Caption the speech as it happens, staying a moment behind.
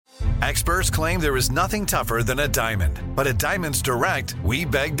Experts claim there is nothing tougher than a diamond. But at Diamonds Direct, we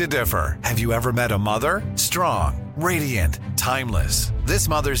beg to differ. Have you ever met a mother? Strong, radiant, timeless. This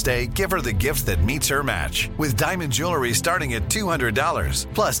Mother's Day, give her the gift that meets her match. With diamond jewelry starting at $200.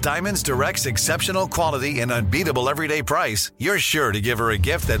 Plus, Diamonds Direct's exceptional quality and unbeatable everyday price, you're sure to give her a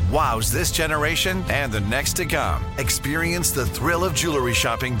gift that wows this generation and the next to come. Experience the thrill of jewelry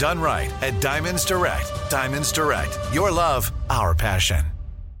shopping done right at Diamonds Direct. Diamonds Direct. Your love, our passion.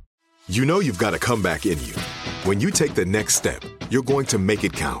 You know you've got a comeback in you. When you take the next step, you're going to make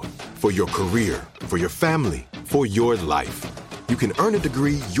it count. For your career, for your family, for your life. You can earn a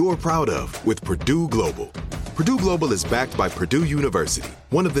degree you're proud of with Purdue Global. Purdue Global is backed by Purdue University,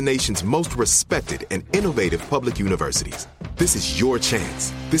 one of the nation's most respected and innovative public universities. This is your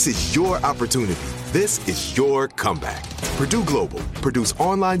chance. This is your opportunity. This is your comeback. Purdue Global, Purdue's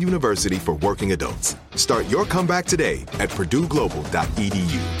online university for working adults. Start your comeback today at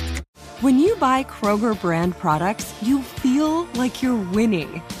purdueglobal.edu. When you buy Kroger brand products, you feel like you're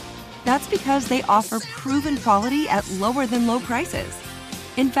winning. That's because they offer proven quality at lower than low prices.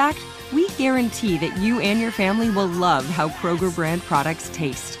 In fact, we guarantee that you and your family will love how Kroger brand products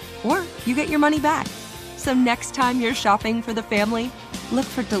taste, or you get your money back. So next time you're shopping for the family, look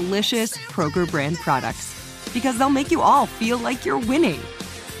for delicious Kroger brand products, because they'll make you all feel like you're winning.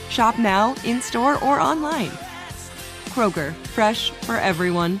 Shop now, in-store, or online. Kroger, fresh for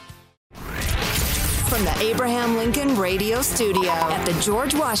everyone. From the Abraham Lincoln Radio Studio at the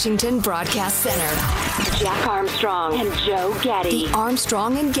George Washington Broadcast Center, Jack Armstrong and Joe Getty. The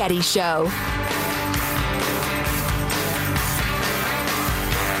Armstrong and Getty Show.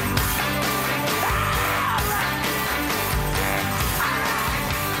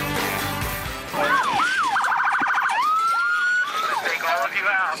 Take all of you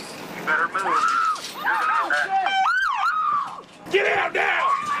out. You better move. You're gonna get out now!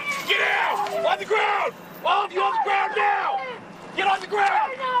 Get out! On the ground! All of you on the ground now! Get on the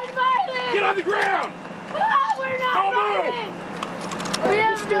ground! We're not fighting! Get on the ground! We're not fighting! We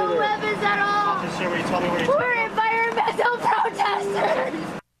have no weapons at all! Officer, will you tell me where We're environmental protesters!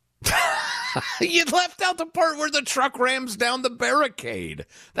 You left out the part where the truck rams down the barricade.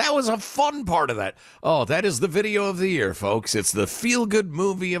 That was a fun part of that. Oh, that is the video of the year, folks. It's the feel-good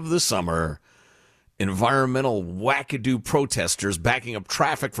movie of the summer. Environmental wackadoo protesters backing up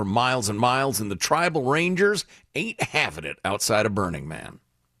traffic for miles and miles, and the tribal rangers ain't having it outside of Burning Man.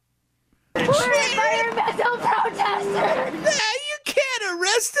 We're environmental protesters! You can't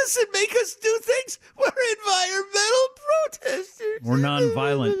arrest us and make us do things. We're environmental protesters. We're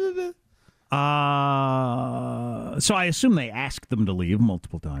nonviolent. So I assume they asked them to leave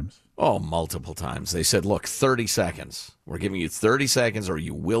multiple times. Oh, multiple times. They said, look, 30 seconds. We're giving you 30 seconds or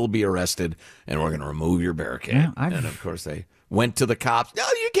you will be arrested, and we're going to remove your barricade. Yeah, and, of course, they went to the cops. No,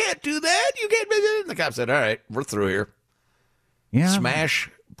 you can't do that. You can't. And the cops said, all right, we're through here. Yeah. Smash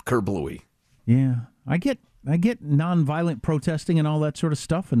kerblooey. Yeah. I get nonviolent protesting and all that sort of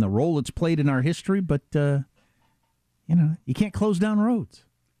stuff and the role it's played in our history, but, you can't close down roads.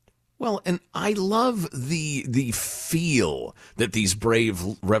 Well, and I love the feel that these brave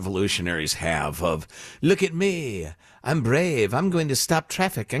revolutionaries have of, look at me, I'm brave, I'm going to stop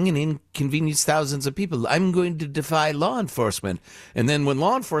traffic, I'm going to inconvenience thousands of people, I'm going to defy law enforcement. And then when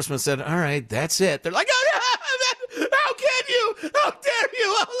law enforcement said, all right, that's it, they're like, oh, how can you? How dare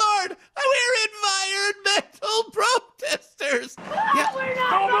you? Oh, Lord, we're environmental protesters. We're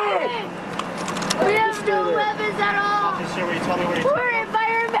not fighting! We have no weapons at all! Officer, will you tell me where We're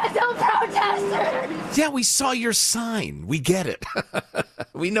environmental protesters! Yeah, we saw your sign. We get it.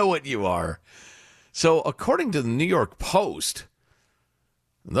 We know what you are. So, according to the New York Post,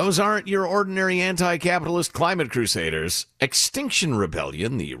 those aren't your ordinary anti-capitalist climate crusaders. Extinction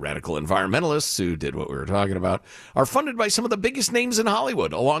Rebellion, the radical environmentalists who did what we were talking about, are funded by some of the biggest names in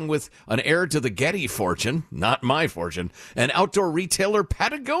Hollywood, along with an heir to the Getty fortune, not my fortune, and outdoor retailer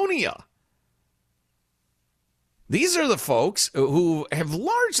Patagonia. These are the folks who have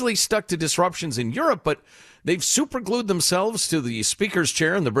largely stuck to disruptions in Europe, but they've superglued themselves to the Speaker's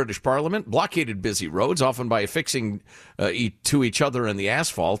chair in the British Parliament, blockaded busy roads, often by affixing to each other in the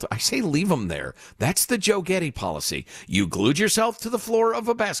asphalt. I say leave them there. That's the Joe Getty policy. You glued yourself to the floor of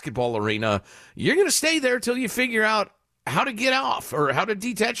a basketball arena. You're going to stay there till you figure out how to get off or how to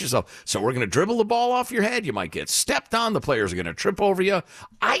detach yourself. So we're going to dribble the ball off your head. You might get stepped on. The players are going to trip over you.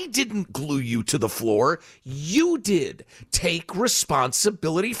 I didn't glue you to the floor. You did. Take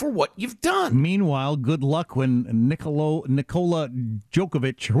responsibility for what you've done. Meanwhile, good luck when Nikola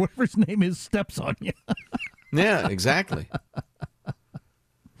Djokovic, or whatever his name is, steps on you. Yeah, exactly.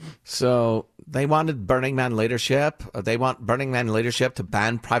 So They wanted Burning Man leadership. They want Burning Man leadership to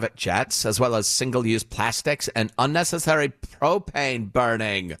ban private jets as well as single-use plastics and unnecessary propane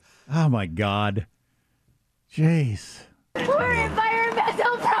burning. Oh, my God. Jeez. We're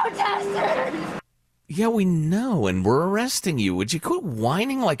environmental protesters. Yeah, we know, and we're arresting you. Would you quit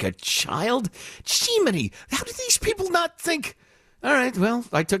whining like a child? Jiminy, how do these people not think? All right, well,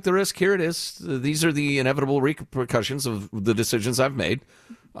 I took the risk. Here it is. These are the inevitable repercussions of the decisions I've made.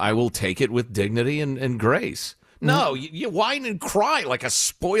 I will take it with dignity and grace. No, you whine and cry like a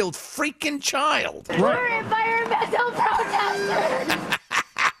spoiled freaking child. We're environmental protesters.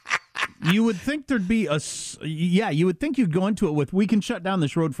 You would think there'd be you would think you'd go into it with, we can shut down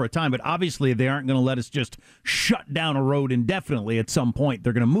this road for a time, but obviously they aren't going to let us just shut down a road indefinitely. At some point,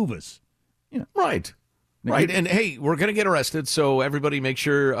 they're going to move us. Right. Right. And hey, we're going to get arrested. So everybody make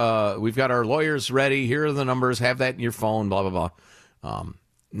sure we've got our lawyers ready. Here are the numbers. Have that in your phone, blah, blah, blah.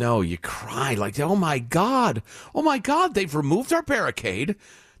 No, you cry like, oh, my God. Oh, my God. They've removed our barricade.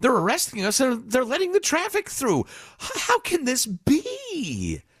 They're arresting us and they're letting the traffic through. How can this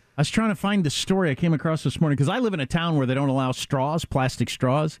be? I was trying to find the story I came across this morning because I live in a town where they don't allow straws, plastic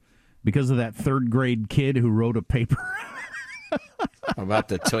straws, because of that third grade kid who wrote a paper. About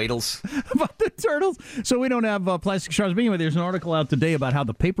the turtles? About the turtles. So we don't have plastic straws. But anyway, there's an article out today about how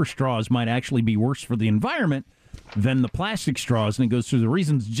the paper straws might actually be worse for the environment than the plastic straws. And it goes through the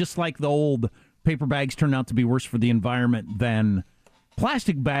reasons, just like the old paper bags turn out to be worse for the environment than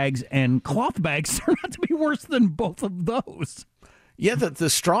plastic bags, and cloth bags turn out to be worse than both of those. Yeah, the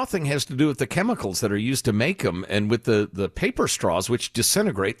straw thing has to do with the chemicals that are used to make them, and with the paper straws, which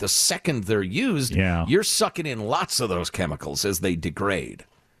disintegrate the second they're used, you're sucking in lots of those chemicals as they degrade.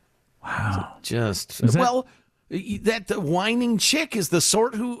 Wow. So that whining chick is the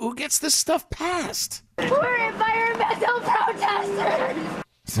sort who gets this stuff passed. We're environmental protesters.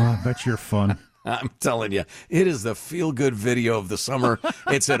 Oh, I bet you're fun. I'm telling you, it is the feel-good video of the summer.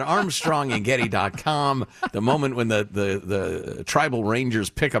 It's at ArmstrongandGetty.com. The moment when the Tribal Rangers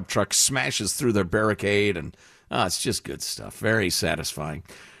pickup truck smashes through their barricade, and it's just good stuff. Very satisfying.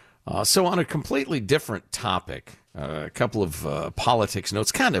 So on a completely different topic, a couple of politics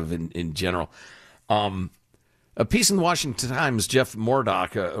notes, kind of in general. A piece in the Washington Times, Jeff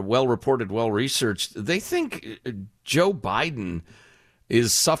Murdoch, well-reported, well-researched, they think Joe Biden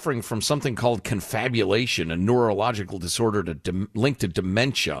is suffering from something called confabulation, a neurological disorder linked to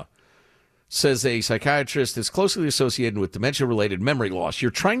dementia. Says a psychiatrist is closely associated with dementia-related memory loss. You're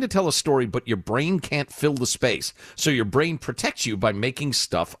trying to tell a story, but your brain can't fill the space. So your brain protects you by making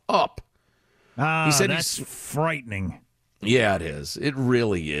stuff up. He said that's frightening. Yeah, it is. It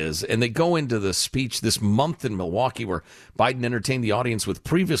really is. And they go into the speech this month in Milwaukee where Biden entertained the audience with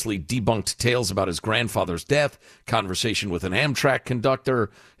previously debunked tales about his grandfather's death, conversation with an Amtrak conductor,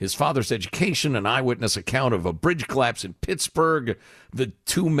 his father's education, an eyewitness account of a bridge collapse in Pittsburgh, the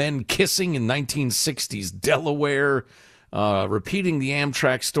two men kissing in 1960s Delaware, repeating the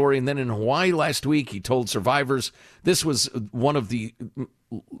Amtrak story. And then in Hawaii last week, he told survivors this was one of the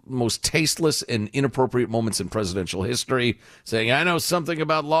most tasteless and inappropriate moments in presidential history, saying, I know something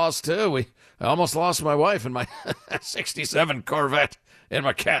about loss, too. I almost lost my wife in my 67 Corvette and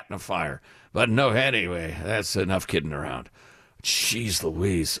my cat in a fire. But no, anyway, that's enough kidding around. Jeez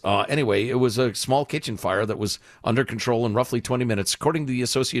Louise. Anyway, it was a small kitchen fire that was under control in roughly 20 minutes, according to the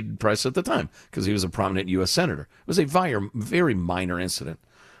Associated Press at the time, because he was a prominent U.S. senator. It was a very minor incident.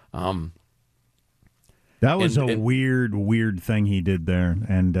 That was a weird thing he did there.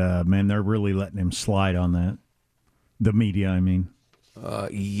 And, man, they're really letting him slide on that. The media, I mean.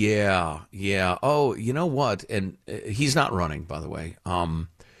 Yeah. Oh, you know what? And he's not running, by the way.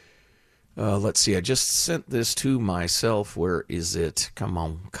 Let's see. I just sent this to myself. Where is it? Come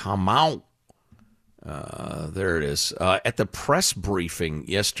on. There it is. At the press briefing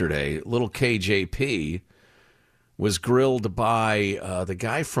yesterday, little KJP was grilled by the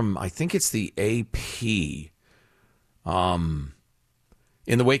guy from, I think it's the AP,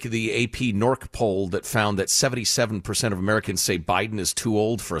 in the wake of the AP NORC poll that found that 77% of Americans say Biden is too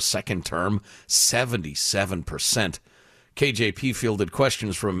old for a second term. 77%. KJP fielded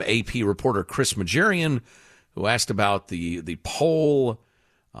questions from AP reporter Chris Majerian, who asked about the poll.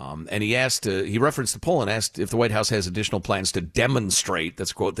 And he referenced the poll and asked if the White House has additional plans to demonstrate,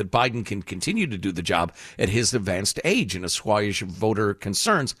 that's a quote, that Biden can continue to do the job at his advanced age and assuage voter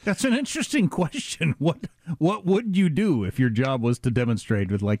concerns. That's an interesting question. What would you do if your job was to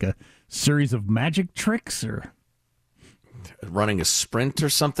demonstrate with like a series of magic tricks or running a sprint or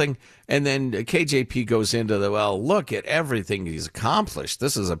something? And then KJP goes into look at everything he's accomplished.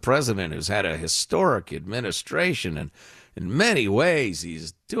 This is a president who's had a historic administration and in many ways,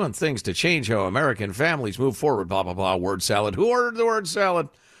 he's doing things to change how American families move forward, blah, blah, blah, word salad. Who ordered the word salad?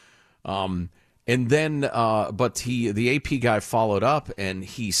 And then, but the AP guy followed up and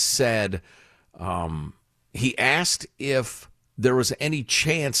he said, he asked if there was any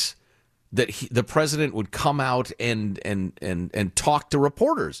chance that the president would come out and talk to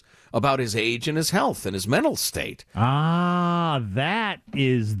reporters about his age and his health and his mental state. That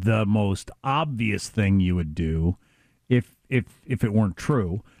is the most obvious thing you would do if it weren't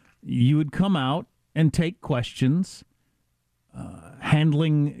true. You would come out and take questions,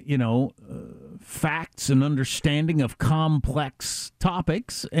 handling, facts and understanding of complex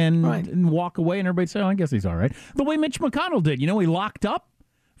topics, and walk away, and everybody say, "Oh, I guess he's all right." The way Mitch McConnell did. He locked up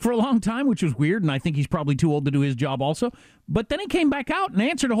for a long time, which was weird, and I think he's probably too old to do his job also. But then he came back out and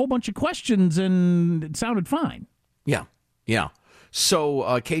answered a whole bunch of questions, and it sounded fine. Yeah. So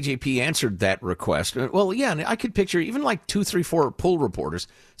KJP answered that request. Well, yeah, and I could picture even like 2, 3, 4 poll reporters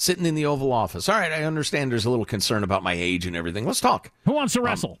sitting in the Oval Office. All right, I understand there's a little concern about my age and everything. Let's talk. Who wants to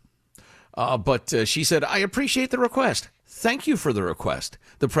wrestle? But she said, I appreciate the request. Thank you for the request.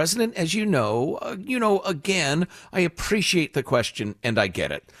 The president, as you know, again, I appreciate the question and I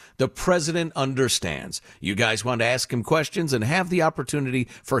get it. The president understands. You guys want to ask him questions and have the opportunity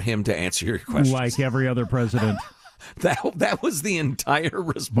for him to answer your questions. Like every other president. That was the entire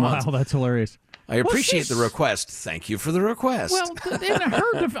response. Wow, that's hilarious. I appreciate the request. Thank you for the request. Well,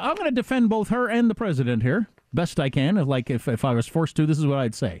 I'm going to defend both her and the president here, best I can. Like if I was forced to, this is what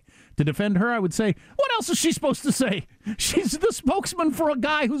I'd say. To defend her, I would say, what else is she supposed to say? She's the spokesman for a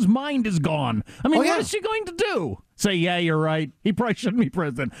guy whose mind is gone. I mean, what is she going to do? Say, yeah, you're right. He probably shouldn't be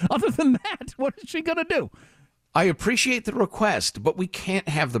president. Other than that, what is she going to do? I appreciate the request, but we can't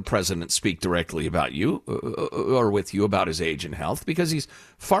have the president speak directly about you or with you about his age and health because he's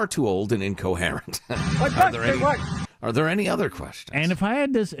far too old and incoherent. Are there any other questions? And if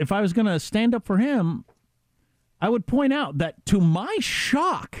I was going to stand up for him, I would point out that to my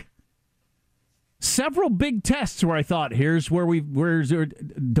shock, several big tests where I thought, where's our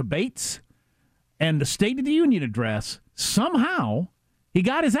debates and the State of the Union address, somehow he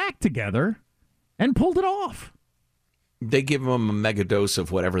got his act together and pulled it off. They give him a mega dose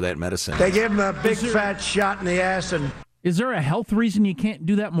of whatever that medicine. They give him a big fat shot in the ass. And is there a health reason you can't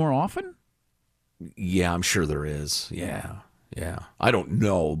do that more often? Yeah, I'm sure there is. Yeah. I don't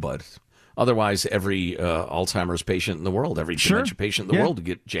know, but otherwise, every Alzheimer's patient in the world, every dementia patient in the world,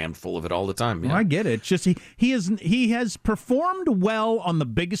 get jammed full of it all the time. Yeah. Well, I get it. It's just he has performed well on the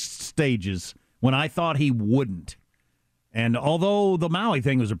biggest stages when I thought he wouldn't. And although the Maui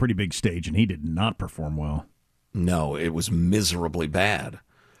thing was a pretty big stage, and he did not perform well. No, it was miserably bad.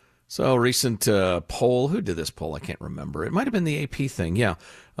 So recent poll, who did this poll? I can't remember. It might have been the AP thing, yeah.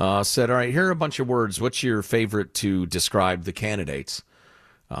 Said, all right, here are a bunch of words. What's your favorite to describe the candidates?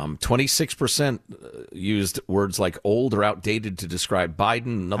 26% used words like old or outdated to describe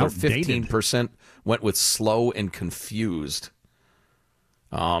Biden. Another 15% went with slow and confused.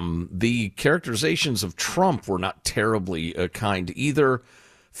 The characterizations of Trump were not terribly kind either.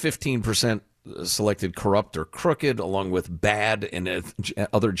 15% selected corrupt or crooked, along with bad and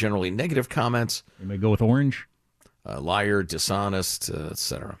other generally negative comments. You may go with orange. Liar, dishonest,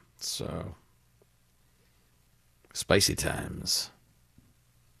 etc. So, spicy times.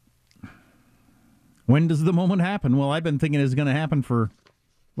 When does the moment happen? Well, I've been thinking it's going to happen for,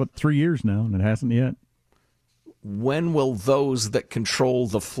 3 years now, and it hasn't yet. When will those that control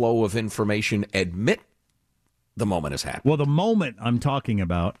the flow of information admit the moment has happened? Well, the moment I'm talking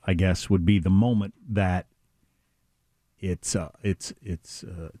about, I guess, would be the moment that it's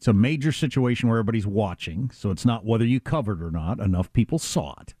a major situation where everybody's watching, so it's not whether you covered or not. Enough people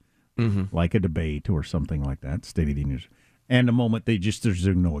saw it, like a debate or something like that, State of the Union. And the moment there's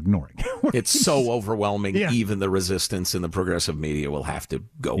no ignoring. It's so overwhelming, even the resistance in the progressive media will have to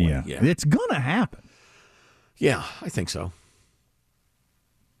go in. Yeah. It's going to happen. Yeah, I think so.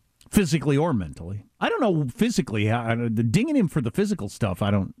 Physically or mentally. I don't know physically. The dinging him for the physical stuff, I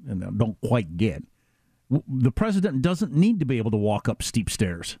don't quite get. The president doesn't need to be able to walk up steep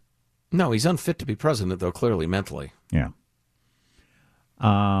stairs. No, he's unfit to be president, though, clearly, mentally. Yeah.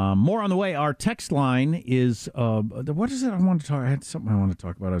 More on the way. Our text line is, what is it I wanted to talk? I had something I wanted to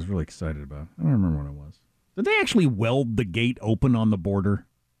talk about I was really excited about. I don't remember what it was. Did they actually weld the gate open on the border?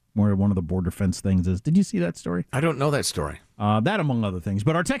 Where one of the border fence things is. Did you see that story? I don't know that story. That among other things.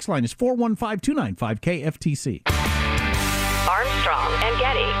 But our text line is 415-295-KFTC. Armstrong and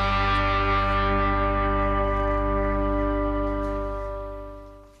Getty.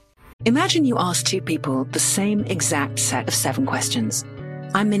 Imagine you ask two people the same exact set of 7 questions.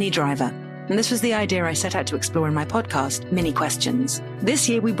 I'm Minnie Driver. And this was the idea I set out to explore in my podcast, Mini Questions. This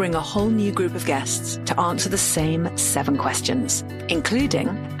year, we bring a whole new group of guests to answer the same 7 questions, including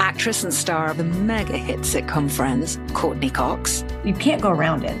actress and star of the mega-hit sitcom Friends, Courtney Cox. You can't go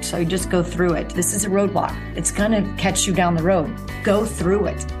around it, so you just go through it. This is a roadblock. It's going to catch you down the road. Go through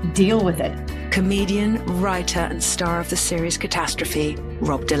it. Deal with it. Comedian, writer, and star of the series Catastrophe,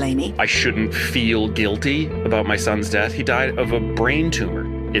 Rob Delaney. I shouldn't feel guilty about my son's death. He died of a brain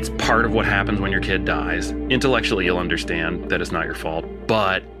tumor. It's part of what happens when your kid dies. Intellectually, you'll understand that it's not your fault,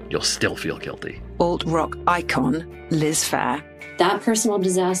 but you'll still feel guilty. Alt-rock icon, Liz Phair. That personal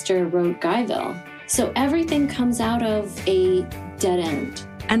disaster wrote Guyville. So everything comes out of a dead end.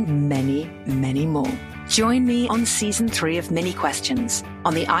 And many, many more. Join me on Season 3 of Mini Questions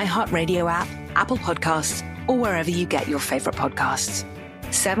on the iHeartRadio app, Apple Podcasts, or wherever you get your favorite podcasts.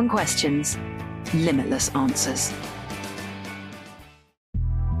 7 questions, limitless answers.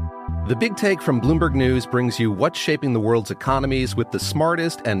 The Big Take from Bloomberg News brings you what's shaping the world's economies with the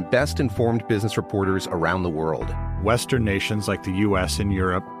smartest and best-informed business reporters around the world. Western nations like the U.S. and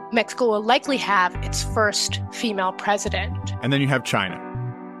Europe. Mexico will likely have its first female president. And then you have China.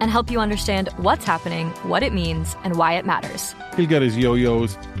 And help you understand what's happening, what it means, and why it matters. He'll get his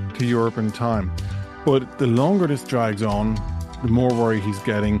yo-yos to Europe in time. But the longer this drags on, the more worry he's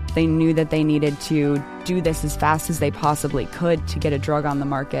getting. They knew that they needed to do this as fast as they possibly could to get a drug on the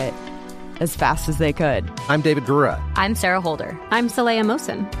market as fast as they could. I'm David Gura. I'm Sarah Holder. I'm Saleha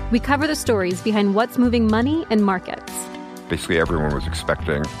Mohsen. We cover the stories behind what's moving money and markets. Basically, everyone was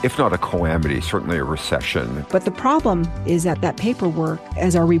expecting, if not a calamity, certainly a recession. But the problem is that paperwork,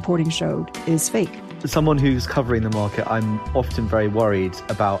 as our reporting showed, is fake. As someone who's covering the market, I'm often very worried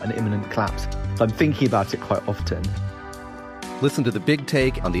about an imminent collapse. So I'm thinking about it quite often. Listen to The Big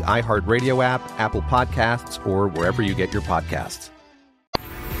Take on the iHeartRadio app, Apple Podcasts, or wherever you get your podcasts.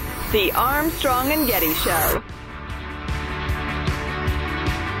 The Armstrong and Getty Show.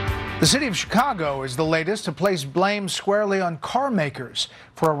 The city of Chicago is the latest to place blame squarely on car makers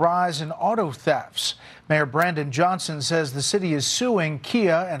for a rise in auto thefts. Mayor Brandon Johnson says the city is suing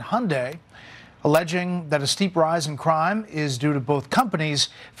Kia and Hyundai, alleging that a steep rise in crime is due to both companies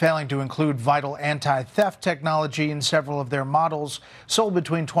failing to include vital anti-theft technology in several of their models sold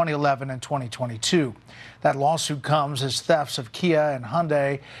between 2011 and 2022. That lawsuit comes as thefts of Kia and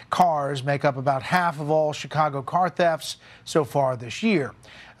Hyundai cars make up about half of all Chicago car thefts so far this year.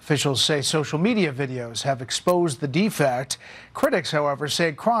 Officials say social media videos have exposed the defect. Critics, however,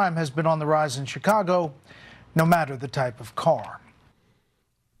 say crime has been on the rise in Chicago, no matter the type of car.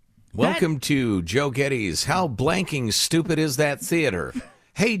 Welcome to Joe Getty's How Blanking Stupid Is That Theater?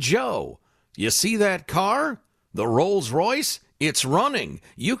 Hey, Joe, you see that car? The Rolls Royce? It's running.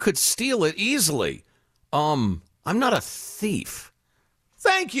 You could steal it easily. I'm not a thief.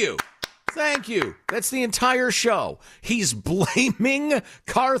 Thank you. Thank you. That's the entire show. He's blaming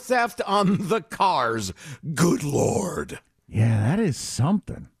car theft on the cars. Good Lord. Yeah, that is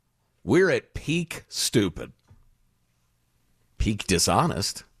something. We're at peak stupid. Peak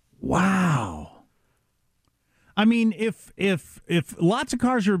dishonest. Wow. I mean, if lots of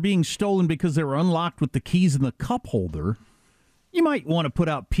cars are being stolen because they were unlocked with the keys in the cup holder, you might want to put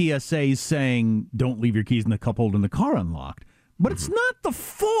out PSAs saying, don't leave your keys in the cup holder in the car unlocked. But it's not the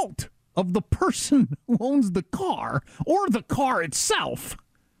fault of the person who owns the car or the car itself.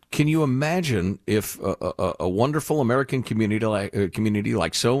 Can you imagine if a wonderful American community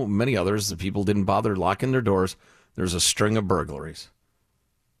like so many others, the people didn't bother locking their doors, there's a string of burglaries.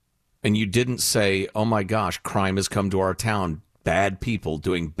 And you didn't say, oh my gosh, crime has come to our town. Bad people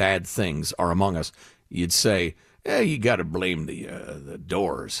doing bad things are among us. You'd say, you got to blame the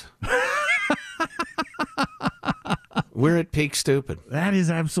doors. We're at peak stupid. That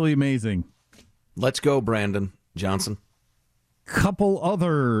is absolutely amazing. Let's go, Brandon Johnson. Couple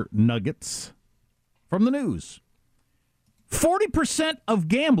other nuggets from the news. 40% of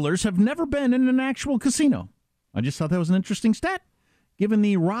gamblers have never been in an actual casino. I just thought that was an interesting stat. Given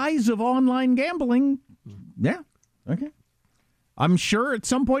the rise of online gambling, yeah, okay. I'm sure at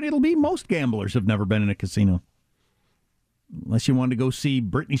some point it'll be most gamblers have never been in a casino. Unless you wanted to go see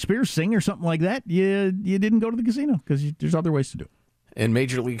Britney Spears sing or something like that, you didn't go to the casino because there's other ways to do it. And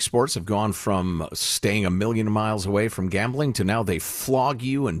Major League Sports have gone from staying 1 million miles away from gambling to now they flog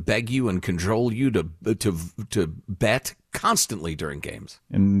you and beg you and cajole you to bet constantly during games.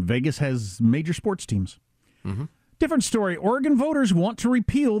 And Vegas has major sports teams. Mm-hmm. Different story. Oregon voters want to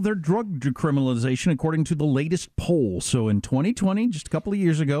repeal their drug decriminalization according to the latest poll. So in 2020, just a couple of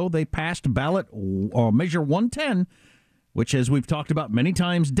years ago, they passed ballot Measure 110, which, as we've talked about many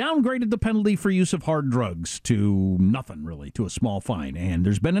times, downgraded the penalty for use of hard drugs to nothing, really, to a small fine. And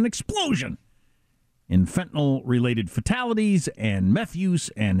there's been an explosion in fentanyl-related fatalities and meth use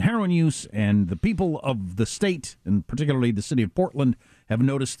and heroin use, and the people of the state, and particularly the city of Portland, have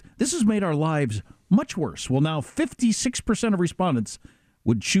noticed this has made our lives much worse. Well, now 56% of respondents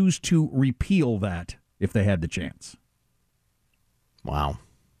would choose to repeal that if they had the chance. Wow.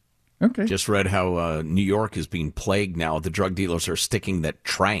 Okay. Just read how New York is being plagued now. The drug dealers are sticking that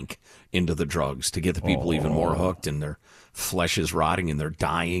trank into the drugs to get the people even more hooked, and their flesh is rotting and they're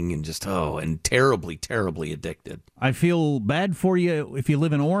dying and just, and terribly, terribly addicted. I feel bad for you if you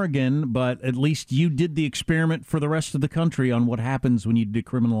live in Oregon, but at least you did the experiment for the rest of the country on what happens when you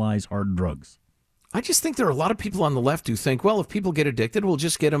decriminalize hard drugs. I just think there are a lot of people on the left who think, well, if people get addicted, we'll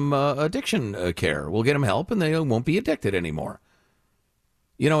just get them addiction care. We'll get them help and they won't be addicted anymore.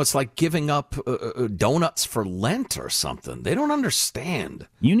 You know, it's like giving up donuts for Lent or something. They don't understand.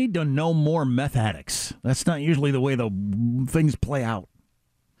 You need to know more meth addicts. That's not usually the way the things play out.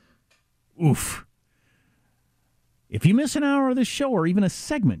 Oof. If you miss an hour of this show or even a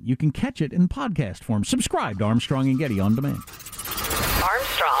segment, you can catch it in podcast form. Subscribe to Armstrong and Getty on demand.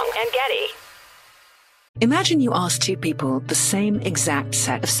 Armstrong and Getty. Imagine you ask two people the same exact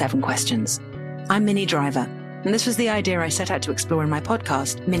set of 7 questions. I'm Minnie Driver. And this was the idea I set out to explore in my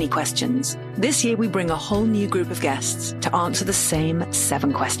podcast, Mini Questions. This year, we bring a whole new group of guests to answer the same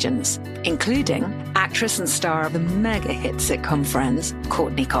 7 questions, including actress and star of the mega hit sitcom Friends,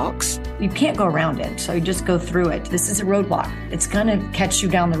 Courtney Cox. You can't go around it, so you just go through it. This is a roadblock. It's going to catch you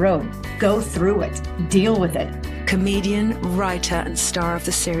down the road. Go through it. Deal with it. Comedian, writer, and star of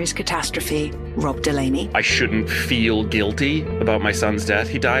the series Catastrophe, Rob Delaney. I shouldn't feel guilty about my son's death.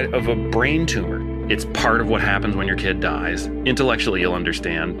 He died of a brain tumor. It's part of what happens when your kid dies. Intellectually, you'll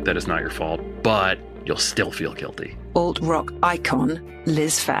understand that it's not your fault, but you'll still feel guilty. Alt-rock icon,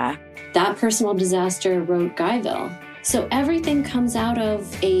 Liz Phair. That personal disaster wrote Guyville. So everything comes out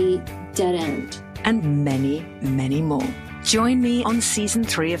of a dead end. And many, many more. Join me on Season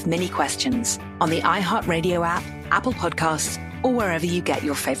 3 of Mini Questions on the iHeartRadio app, Apple Podcasts, or wherever you get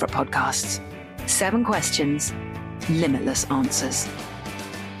your favorite podcasts. 7 questions, limitless answers.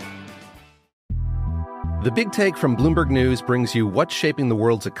 The Big Take from Bloomberg News brings you what's shaping the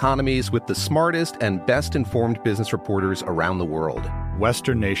world's economies with the smartest and best-informed business reporters around the world.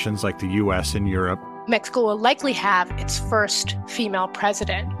 Western nations like the U.S. and Europe. Mexico will likely have its first female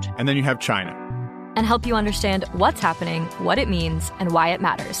president. And then you have China. And help you understand what's happening, what it means, and why it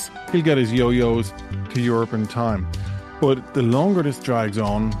matters. He'll get his yo-yos to Europe in time. But the longer this drags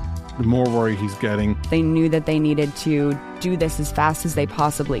on, the more worry he's getting. They knew that they needed to do this as fast as they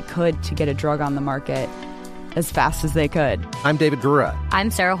possibly could to get a drug on the market as fast as they could. I'm David Gura.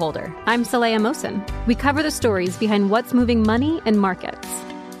 I'm Sarah Holder. I'm Saleha Mohsen. We cover the stories behind what's moving money and markets.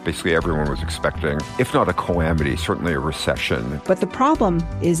 Basically, everyone was expecting, if not a calamity, certainly a recession. But the problem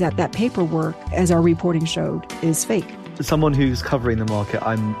is that paperwork, as our reporting showed, is fake. As someone who's covering the market,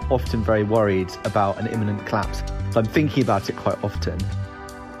 I'm often very worried about an imminent collapse. So I'm thinking about it quite often.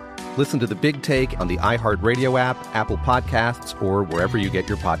 Listen to The Big Take on the iHeartRadio app, Apple Podcasts, or wherever you get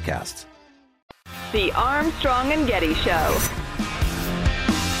your podcasts. The Armstrong and Getty Show.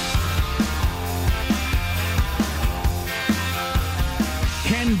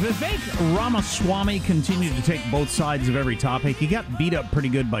 Can Vivek Ramaswamy continue to take both sides of every topic? He got beat up pretty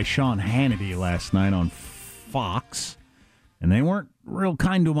good by Sean Hannity last night on Fox, and they weren't real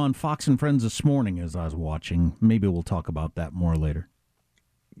kind to him on Fox and Friends this morning as I was watching. Maybe we'll talk about that more later.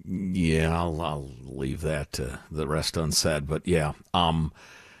 Yeah, I'll leave that to the rest unsaid, but yeah.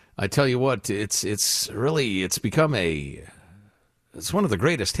 I tell you what, it's become it's one of the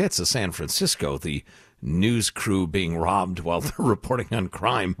greatest hits of San Francisco, the news crew being robbed while they're reporting on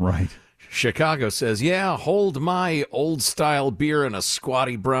crime. Right. Chicago says, yeah, hold my old-style beer in a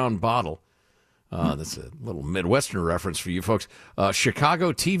squatty brown bottle. That's a little Midwestern reference for you folks.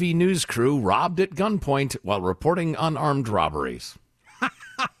 Chicago TV news crew robbed at gunpoint while reporting on armed robberies.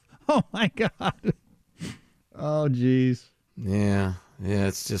 Oh, my God. Oh, geez. Yeah,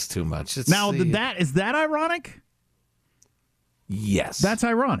 it's just too much. Is that ironic? Yes. That's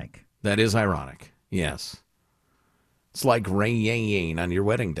ironic. That is ironic, yes. It's like rain on your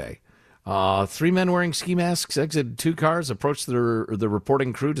wedding day. 3 men wearing ski masks exited 2 cars, approached the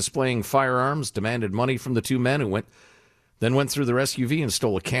reporting crew displaying firearms, demanded money from the 2 men who went through their SUV and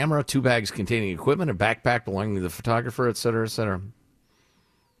stole a camera, 2 bags containing equipment, a backpack belonging to the photographer, et cetera, et cetera.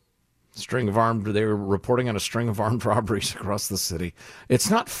 They were reporting on a string of armed robberies across the city. It's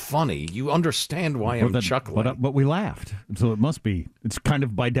not funny. You understand why I'm chuckling. But we laughed. So it's kind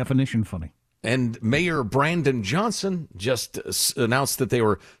of by definition funny. And Mayor Brandon Johnson just announced that they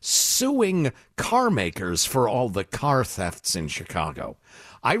were suing car makers for all the car thefts in Chicago.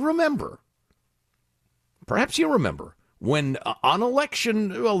 I remember, perhaps you remember, when on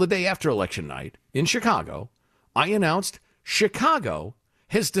the day after election night in Chicago, I announced Chicago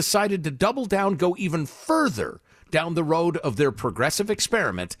has decided to double down, go even further down the road of their progressive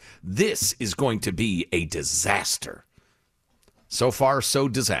experiment. This is going to be a disaster. So far, so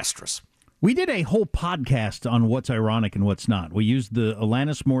disastrous. We did a whole podcast on what's ironic and what's not. We used the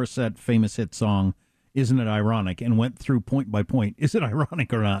Alanis Morissette famous hit song, Isn't It Ironic, and went through point by point, is it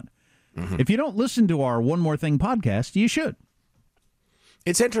ironic or not? Mm-hmm. If you don't listen to our One More Thing podcast, you should.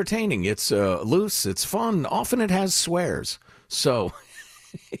 It's entertaining. It's loose. It's fun. Often it has swears. So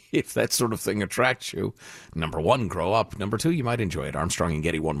if that sort of thing attracts you, number one, grow up. Number two, you might enjoy it. Armstrong and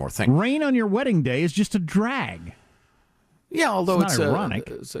Getty, One More Thing. Rain on your wedding day is just a drag. Yeah, although it's ironic.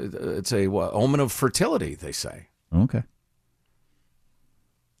 It's a omen of fertility, they say. Okay.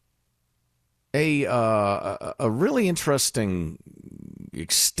 A really interesting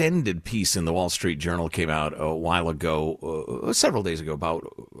extended piece in the Wall Street Journal came out a while ago, several days ago, about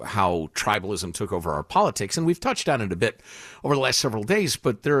how tribalism took over our politics. And we've touched on it a bit over the last several days,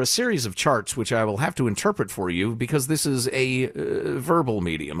 but there are a series of charts which I will have to interpret for you because this is a verbal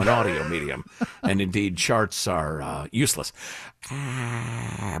medium, an audio medium. And indeed, charts are useless.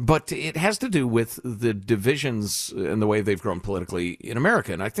 But it has to do with the divisions and the way they've grown politically in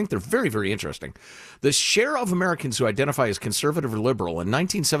America. And I think they're very, very interesting. The share of Americans who identify as conservative or liberal in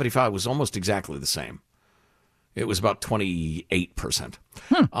 1975 was almost exactly the same. It was about 28%.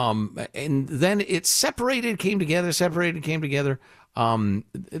 And then it separated, came together. Then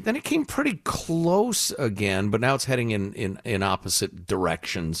it came pretty close again, but now it's heading in opposite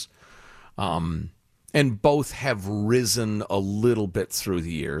directions. And both have risen a little bit through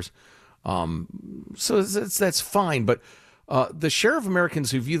the years. So that's fine. But the share of Americans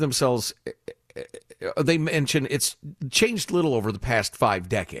who view themselves, they mention it's changed little over the past 5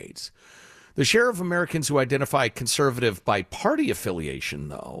 decades. The share of Americans who identify conservative by party affiliation,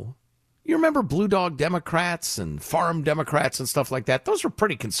 though, you remember Blue Dog Democrats and Farm Democrats and stuff like that? Those were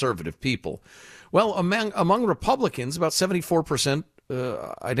pretty conservative people. Well, among Republicans, about 74%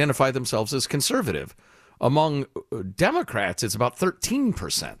 identify themselves as conservative. Among Democrats, it's about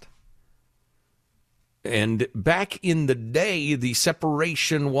 13%. And back in the day, the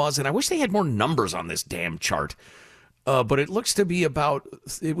separation was, and I wish they had more numbers on this damn chart, but it looks to be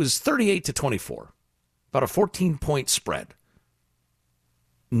it was 38 to 24, about a 14-point spread.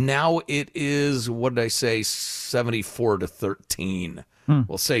 Now it is, what did I say, 74 to 13.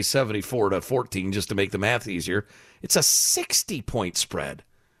 We'll say 74 to 14 just to make the math easier. It's a 60-point spread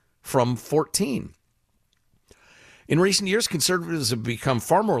from 14. In recent years, conservatives have become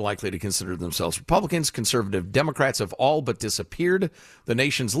far more likely to consider themselves Republicans. Conservative Democrats have all but disappeared. The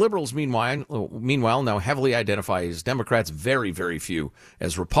nation's liberals, meanwhile, now heavily identify as Democrats, very, very few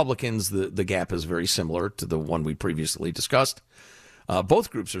as Republicans. The gap is very similar to the one we previously discussed.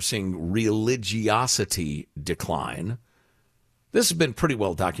 Both groups are seeing religiosity decline. This has been pretty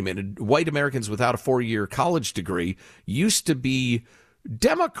well documented. White Americans without a 4-year college degree used to be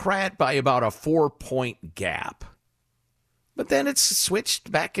Democrat by about a 4-point gap. But then it's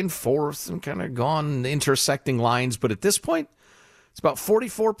switched back and forth and kind of gone intersecting lines. But at this point, it's about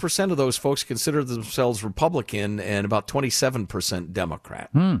 44% of those folks consider themselves Republican and about 27%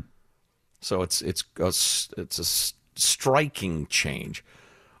 Democrat. So it's a striking change.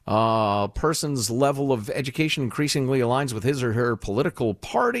 Person's level of education increasingly aligns with his or her political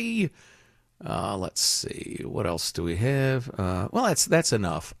party. Let's see, what else do we have? Well, that's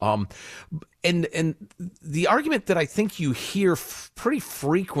enough. And the argument that I think you hear pretty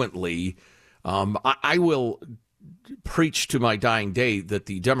frequently, I will preach to my dying day that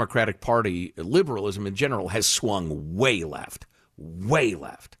the Democratic Party, liberalism in general, has swung way left.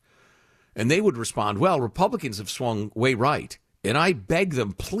 And they would respond, well, Republicans have swung way right. And I beg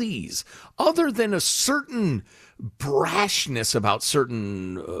them, please, other than a certain brashness about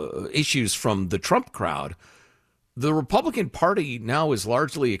certain issues from the Trump crowd, the Republican Party now is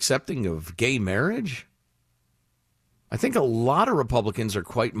largely accepting of gay marriage. I think a lot of Republicans are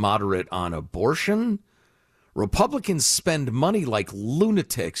quite moderate on abortion. Republicans spend money like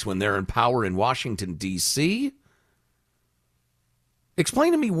lunatics when they're in power in Washington, D.C.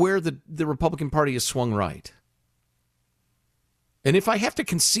 Explain to me where the Republican Party has swung right. And if I have to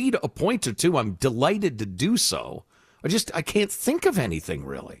concede a point or two, I'm delighted to do so. I can't think of anything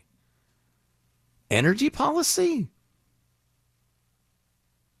really. Energy policy?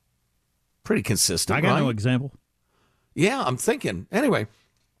 Pretty consistent, I got right? no example. Yeah, I'm thinking. Anyway,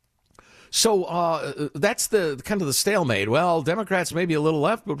 So that's the kind of the stalemate. Well, Democrats may be a little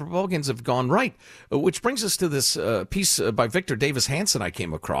left, but Republicans have gone right, which brings us to this piece by Victor Davis Hanson I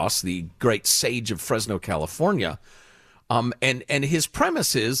came across, the great sage of Fresno, California. And his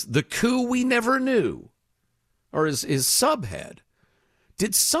premise is the coup we never knew, or his subhead.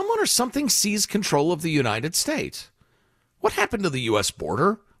 Did someone or something seize control of the United States? What happened to the U.S.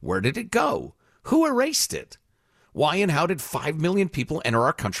 border? Where did it go? Who erased it? Why and how did 5 million people enter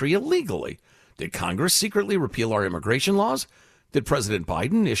our country illegally? Did Congress secretly repeal our immigration laws? Did President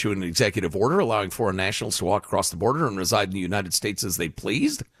Biden issue an executive order allowing foreign nationals to walk across the border and reside in the United States as they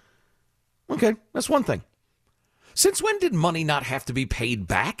pleased? Okay, that's one thing. Since when did money not have to be paid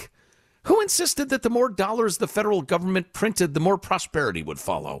back? Who insisted that the more dollars the federal government printed, the more prosperity would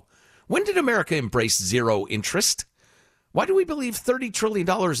follow? When did America embrace zero interest? Why do we believe $30 trillion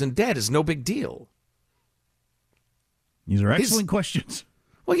in debt is no big deal? These are excellent questions.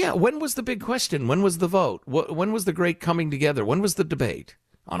 Well, yeah, when was the big question? When was the vote? When was the great coming together? When was the debate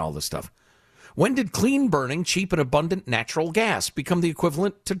on all this stuff? When did clean-burning, cheap, and abundant natural gas become the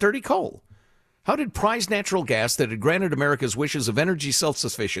equivalent to dirty coal? How did prized natural gas that had granted America's wishes of energy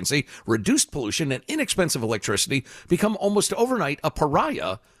self-sufficiency, reduced pollution, and inexpensive electricity become almost overnight a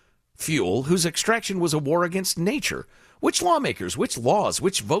pariah fuel whose extraction was a war against nature? Which lawmakers, which laws,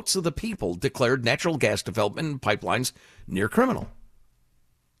 which votes of the people declared natural gas development and pipelines near criminal?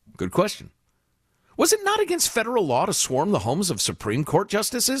 Good question. Was it not against federal law to swarm the homes of Supreme Court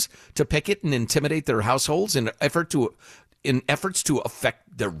justices, to picket and intimidate their households in efforts to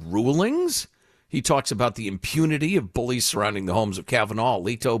affect their rulings? He talks about the impunity of bullies surrounding the homes of Kavanaugh,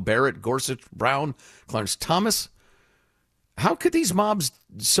 Alito, Barrett, Gorsuch, Brown, Clarence Thomas. How could these mobs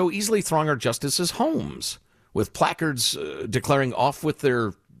so easily throng our justices' homes with placards declaring off with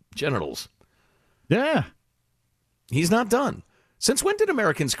their genitals? Yeah. He's not done. Since when did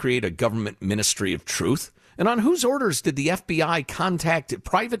Americans create a government ministry of truth? And on whose orders did the FBI contact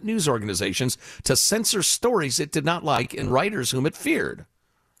private news organizations to censor stories it did not like and writers whom it feared?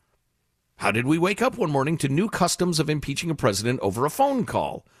 How did we wake up one morning to new customs of impeaching a president over a phone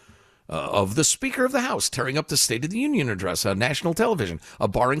call? Of the Speaker of the House tearing up the State of the Union address on national television,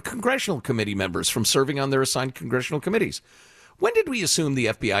 of barring congressional committee members from serving on their assigned congressional committees? When did we assume the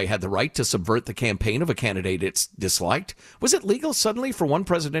FBI had the right to subvert the campaign of a candidate it's disliked? Was it legal suddenly for one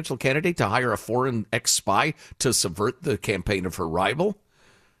presidential candidate to hire a foreign ex-spy to subvert the campaign of her rival?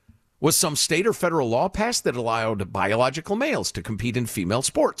 Was some state or federal law passed that allowed biological males to compete in female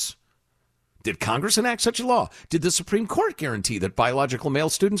sports? Did Congress enact such a law? Did the Supreme Court guarantee that biological male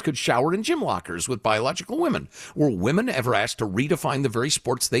students could shower in gym lockers with biological women? Were women ever asked to redefine the very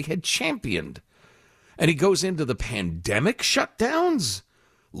sports they had championed? And he goes into the pandemic shutdowns,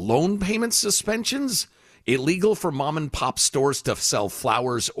 loan payment suspensions, illegal for mom and pop stores to sell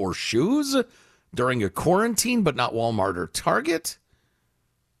flowers or shoes during a quarantine, but not Walmart or Target,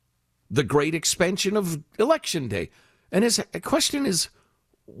 the great expansion of Election Day. And his question is,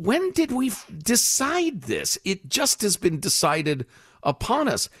 when did we decide this? It just has been decided upon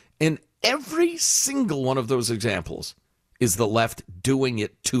us. And every single one of those examples is the left doing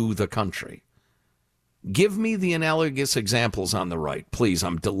it to the country. Give me the analogous examples on the right, please.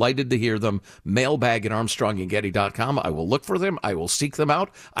 I'm delighted to hear them. Mailbag at ArmstrongandGetty.com. I will look for them. I will seek them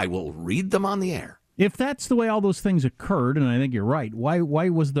out. I will read them on the air. If that's the way all those things occurred, and I think you're right, why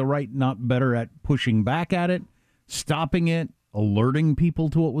was the right not better at pushing back at it, stopping it, alerting people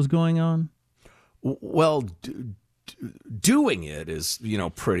to what was going on? Well, doing it is,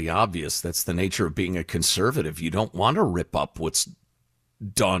 pretty obvious. That's the nature of being a conservative. You don't want to rip up what's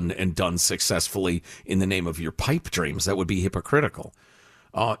done successfully in the name of your pipe dreams. That would be hypocritical.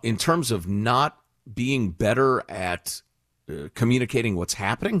 In terms of not being better at communicating what's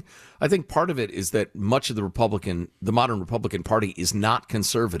happening, I think part of it is that much of the modern Republican Party is not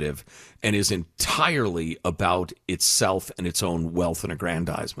conservative and is entirely about itself and its own wealth and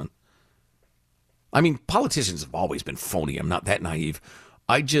aggrandizement. I mean, politicians have always been phony. I'm not that naive.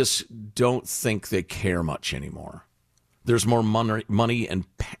 I just don't think they care much anymore. There's more money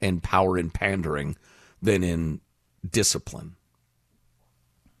and power in pandering than in discipline.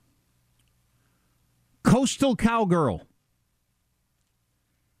 Coastal Cowgirl.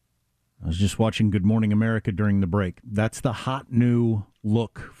 I was just watching Good Morning America during the break. That's the hot new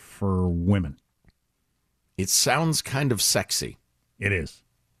look for women. It sounds kind of sexy. It is.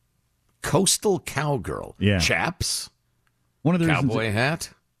 Coastal Cowgirl. Yeah. Chaps. One of the cowboy hat.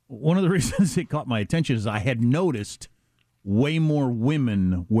 One of the reasons it caught my attention is I had noticed way more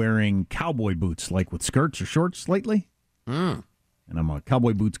women wearing cowboy boots, like with skirts or shorts lately. And I'm a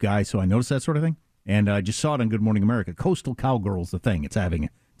cowboy boots guy, so I noticed that sort of thing. And I just saw it on Good Morning America. Coastal Cowgirl's the thing. It's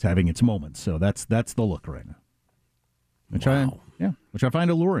It's having its moments. So that's the look right now. Which I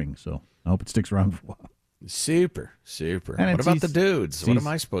find alluring. So I hope it sticks around for a while. Super. And what about the dudes? What am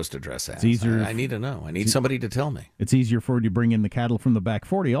I supposed to dress as? It's easier. I need to know. I need somebody to tell me. It's easier for you to bring in the cattle from the back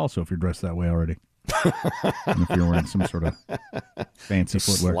 40 also if you're dressed that way already. If you're wearing some sort of fancy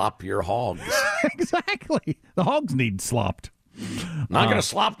footwear. Slop your hogs. Exactly. The hogs need slopped. Not going to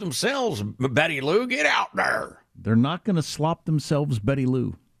slop themselves, Betty Lou. Get out there. They're not going to slop themselves, Betty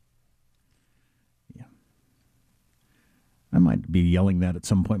Lou. Yeah. I might be yelling that at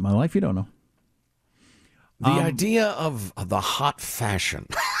some point in my life. You don't know. The idea of the hot fashion.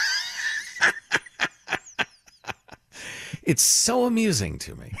 It's so amusing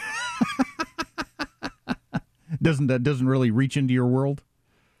to me. Doesn't really reach into your world?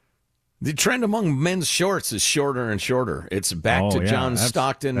 The trend among men's shorts is shorter and shorter. It's back to John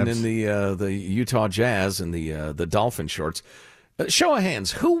Stockton in the Utah Jazz and the Dolphin shorts. Show of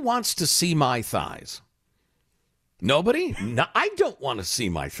hands, who wants to see my thighs? Nobody? No, I don't want to see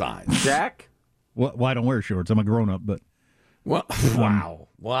my thighs. Jack? Well, I don't wear shorts. I'm a grown-up, but... Well,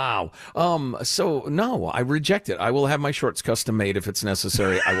 wow. So, no, I reject it. I will have my shorts custom made if it's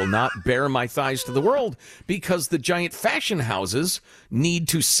necessary. I will not bare my thighs to the world because the giant fashion houses need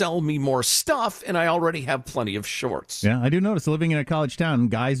to sell me more stuff, and I already have plenty of shorts. Yeah, I do notice living in a college town,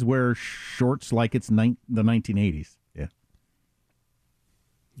 guys wear shorts like it's the 1980s. Yeah.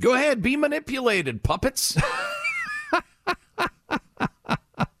 Go ahead, be manipulated, puppets.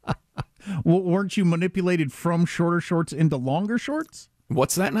 Well, weren't you manipulated from shorter shorts into longer shorts?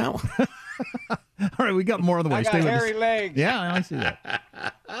 What's that now? All right, we got more on the way. I got hairy legs. Yeah, I see that.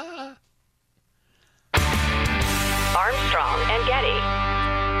 Armstrong and Getty.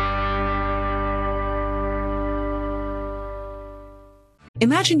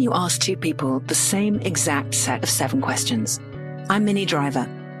 Imagine you ask two people the same exact set of 7 questions. I'm Minnie Driver,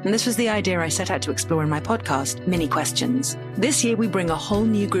 and this was the idea I set out to explore in my podcast, Mini Questions. This year, we bring a whole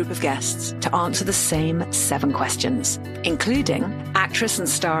new group of guests to answer the same 7 questions, including actress and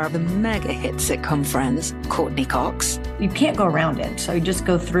star of the mega hit sitcom Friends, Courtney Cox. You can't go around it, so you just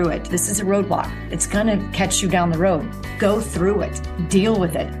go through it. This is a roadblock. It's going to catch you down the road. Go through it. Deal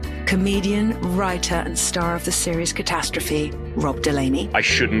with it. Comedian, writer, and star of the series Catastrophe, Rob Delaney. I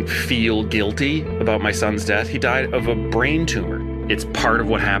shouldn't feel guilty about my son's death. He died of a brain tumor. It's part of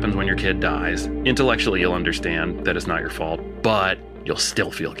what happens when your kid dies. Intellectually, you'll understand that it's not your fault, but you'll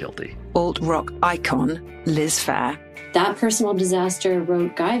still feel guilty. Alt-rock icon, Liz Phair. That personal disaster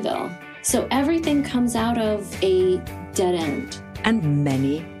wrote Guyville. So everything comes out of a dead end. And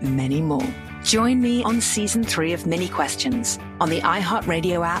many, many more. Join me on Season 3 of Mini Questions on the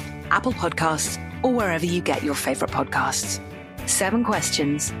iHeartRadio app, Apple Podcasts, or wherever you get your favorite podcasts. 7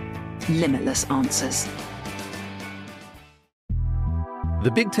 questions, limitless answers. The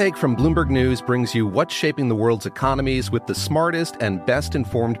Big Take from Bloomberg News brings you what's shaping the world's economies with the smartest and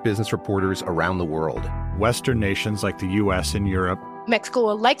best-informed business reporters around the world. Western nations like the U.S. and Europe. Mexico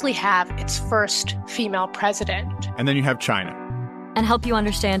will likely have its first female president. And then you have China. And help you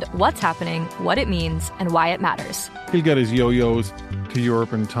understand what's happening, what it means, and why it matters. He'll get his yo-yos to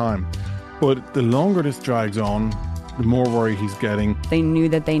Europe in time. But the longer this drags on, the more worry he's getting. They knew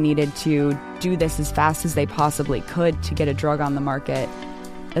that they needed to do this as fast as they possibly could to get a drug on the market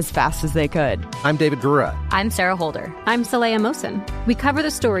as fast as they could. I'm David Gura. I'm Sarah Holder. I'm Saleha Mohsin. We cover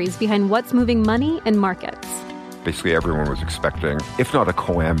the stories behind what's moving money and markets. Basically, everyone was expecting, if not a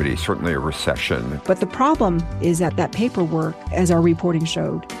calamity, certainly a recession. But the problem is that paperwork, as our reporting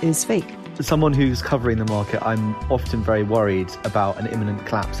showed, is fake. As someone who's covering the market, I'm often very worried about an imminent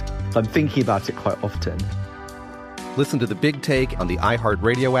collapse. I'm thinking about it quite often. Listen to The Big Take on the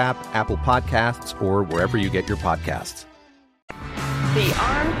iHeartRadio app, Apple Podcasts, or wherever you get your podcasts. The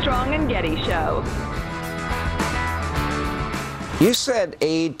Armstrong and Getty Show. You said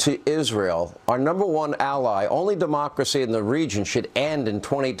aid to Israel, our number one ally, only democracy in the region, should end in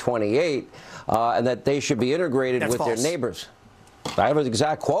 2028, and that they should be integrated with their neighbors. I have an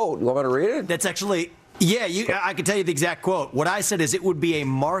exact quote. You want me to read it? That's actually... Yeah, I can tell you the exact quote. What I said is it would be a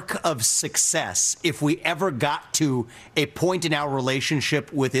mark of success if we ever got to a point in our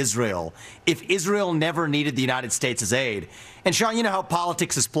relationship with Israel, if Israel never needed the United States' aid. And Sean, you know how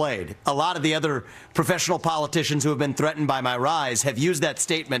politics is played. A lot of the other professional politicians who have been threatened by my rise have used that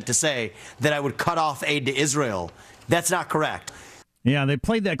statement to say that I would cut off aid to Israel. That's not correct. Yeah, they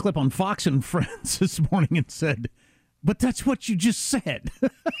played that clip on Fox and Friends this morning and said, but that's what you just said.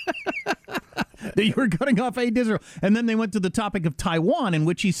 That you were cutting off aid to Israel. And then they went to the topic of Taiwan, in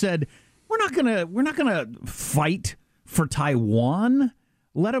which he said, we're not gonna fight for Taiwan.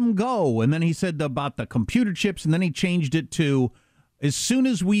 Let them go. And then he said about the computer chips, and then he changed it to As soon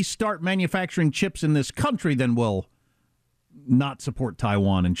as we start manufacturing chips in this country, then we'll not support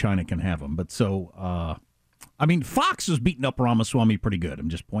Taiwan and China can have them. But Fox is beating up Ramaswamy pretty good. I'm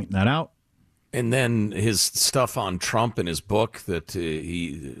just pointing that out. And then his stuff on Trump in his book that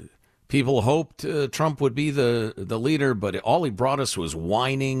people hoped Trump would be the leader, but all he brought us was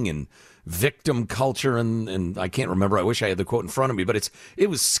whining and victim culture. And I can't remember. I wish I had the quote in front of me, but it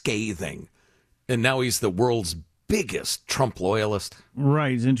was scathing. And now he's the world's biggest Trump loyalist.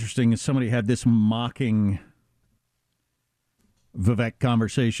 Right. It's interesting. Somebody had this mocking Vivek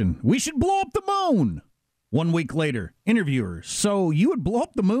conversation. We should blow up the moon. 1 week later, interviewer. So you would blow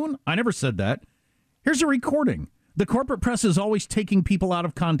up the moon? I never said that. Here's a recording. The corporate press is always taking people out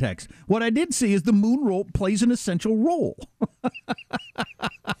of context. What I did see is the moon role plays an essential role.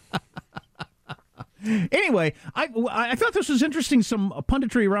 Anyway, I thought this was interesting, some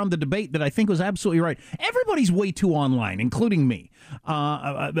punditry around the debate that I think was absolutely right. Everybody's way too online, including me,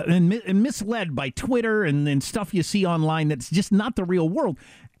 and misled by Twitter and stuff you see online that's just not the real world.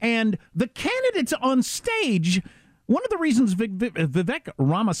 And the candidates on stage, one of the reasons Vivek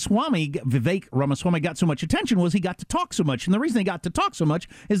Ramaswamy got so much attention was he got to talk so much. And the reason he got to talk so much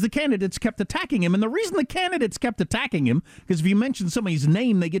is the candidates kept attacking him. And the reason the candidates kept attacking him, because if you mention somebody's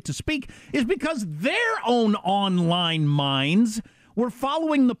name, they get to speak, is because their own online minds were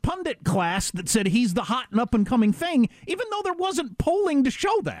following the pundit class that said he's the hot and up-and-coming thing, even though there wasn't polling to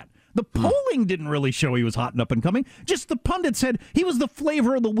show that. The polling didn't really show he was hot and up and coming. Just the pundit said he was the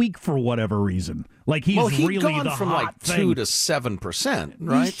flavor of the week for whatever reason. Like he's really gone the from hot like thing. 2 to 7%,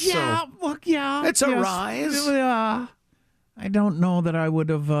 right? Yeah, it's a rise. Yeah. I don't know that I would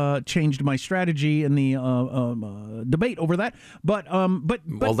have changed my strategy in the debate over that, but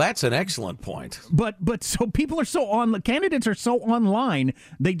well, that's an excellent point. But so people are the candidates are so online,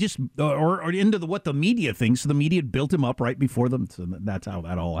 they just or into what the media thinks. So the media built him up right before them. So that's how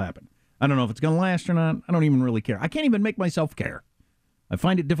that all happened. I don't know if it's going to last or not. I don't even really care. I can't even make myself care. I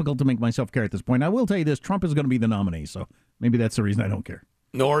find it difficult to make myself care at this point. I will tell you this: Trump is going to be the nominee, so maybe that's the reason I don't care.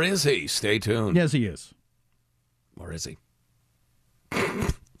 Nor is he. Stay tuned. Yes, he is. Or is he?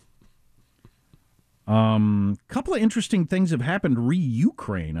 Couple of interesting things have happened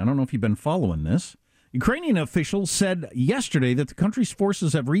re-Ukraine. I don't know if you've been following this. Ukrainian officials said yesterday that the country's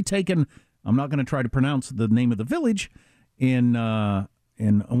forces have retaken, I'm not going to try to pronounce the name of the village, in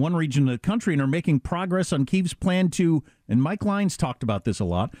one region of the country, and are making progress on Kyiv's plan to, and Mike Lyons talked about this a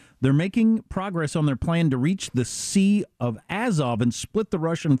lot, they're making progress on their plan to reach the Sea of Azov and split the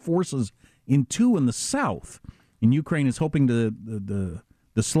Russian forces in two in the south. And Ukraine is hoping the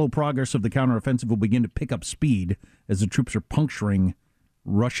slow progress of the counteroffensive will begin to pick up speed as the troops are puncturing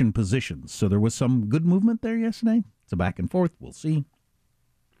Russian positions. So there was some good movement there yesterday. It's a back and forth. We'll see.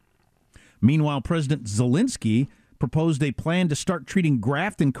 Meanwhile, President Zelensky proposed a plan to start treating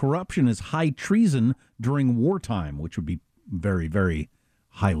graft and corruption as high treason during wartime, which would be very, very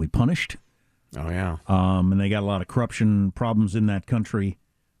highly punished. Oh, yeah. And they got a lot of corruption problems in that country.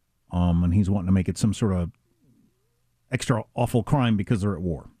 And he's wanting to make it some sort of extra awful crime because they're at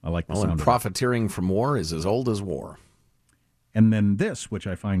war. I like the sound of it. Profiteering from war is as old as war. And then this, which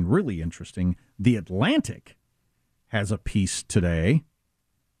I find really interesting, The Atlantic has a piece today.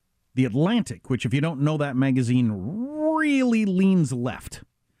 The Atlantic, which if you don't know that magazine, really leans left.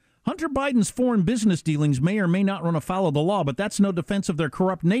 Hunter Biden's foreign business dealings may or may not run afoul of the law, but that's no defense of their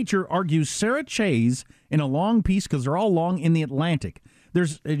corrupt nature, argues Sarah Chase in a long piece, because they're all long, in The Atlantic.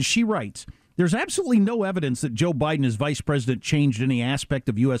 She writes, there's absolutely no evidence that Joe Biden as vice president changed any aspect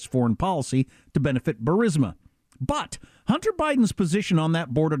of U.S. foreign policy to benefit Burisma. But Hunter Biden's position on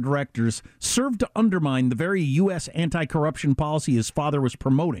that board of directors served to undermine the very U.S. anti-corruption policy his father was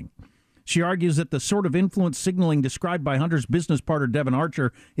promoting. She argues that the sort of influence signaling described by Hunter's business partner Devon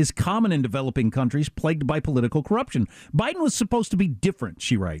Archer is common in developing countries plagued by political corruption. Biden was supposed to be different,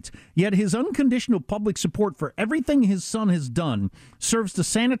 she writes, yet his unconditional public support for everything his son has done serves to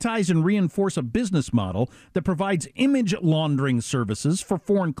sanitize and reinforce a business model that provides image laundering services for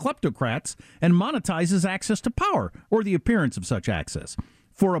foreign kleptocrats and monetizes access to power, or the appearance of such access.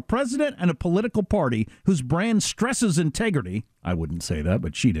 For a president and a political party whose brand stresses integrity, I wouldn't say that,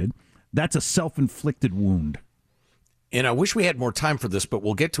 but she did, that's a self-inflicted wound. And I wish we had more time for this, but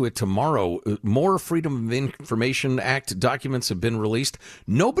we'll get to it tomorrow. More Freedom of Information Act documents have been released.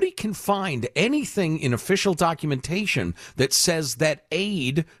 Nobody can find anything in official documentation that says that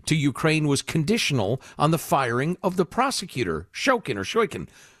aid to Ukraine was conditional on the firing of the prosecutor, Shoikin.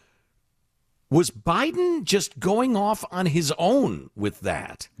 Was Biden just going off on his own with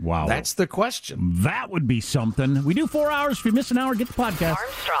that? Wow. That's the question. That would be something. We do 4 hours. If you miss an hour, get the podcast.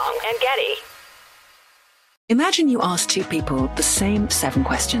 Armstrong and Getty. Imagine you ask two people the same 7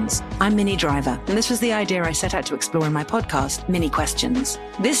 questions. I'm Minnie Driver, and this was the idea I set out to explore in my podcast, Mini Questions.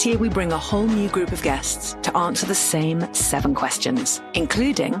 This year, we bring a whole new group of guests to answer the same 7 questions,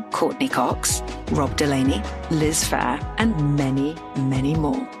 including Courtney Cox, Rob Delaney, Liz Phair, and many, many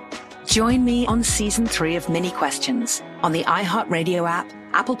more. Join me on Season 3 of Mini Questions on the iHeartRadio app,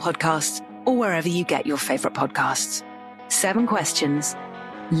 Apple Podcasts, or wherever you get your favorite podcasts. 7 questions,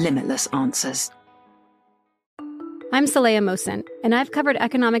 limitless answers. I'm Saleha Mohsin, and I've covered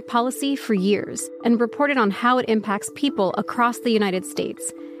economic policy for years and reported on how it impacts people across the United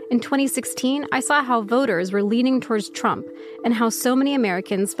States. In 2016, I saw how voters were leaning towards Trump and how so many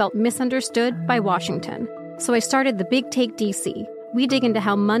Americans felt misunderstood by Washington. So I started The Big Take DC. We dig into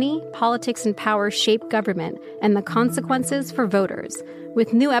how money, politics, and power shape government and the consequences for voters.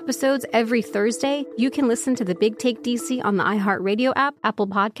 With new episodes every Thursday, you can listen to The Big Take DC on the iHeartRadio app, Apple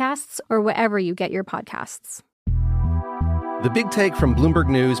Podcasts, or wherever you get your podcasts. The Big Take from Bloomberg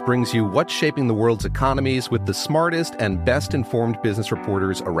News brings you what's shaping the world's economies with the smartest and best-informed business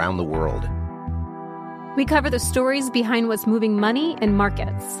reporters around the world. We cover the stories behind what's moving money and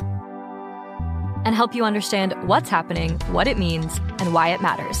markets, and help you understand what's happening, what it means, and why it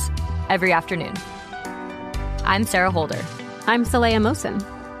matters every afternoon. I'm Sarah Holder. I'm Saleha Mohsin.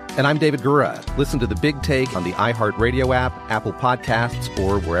 And I'm David Gura. Listen to The Big Take on the iHeartRadio app, Apple Podcasts,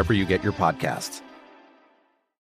 or wherever you get your podcasts.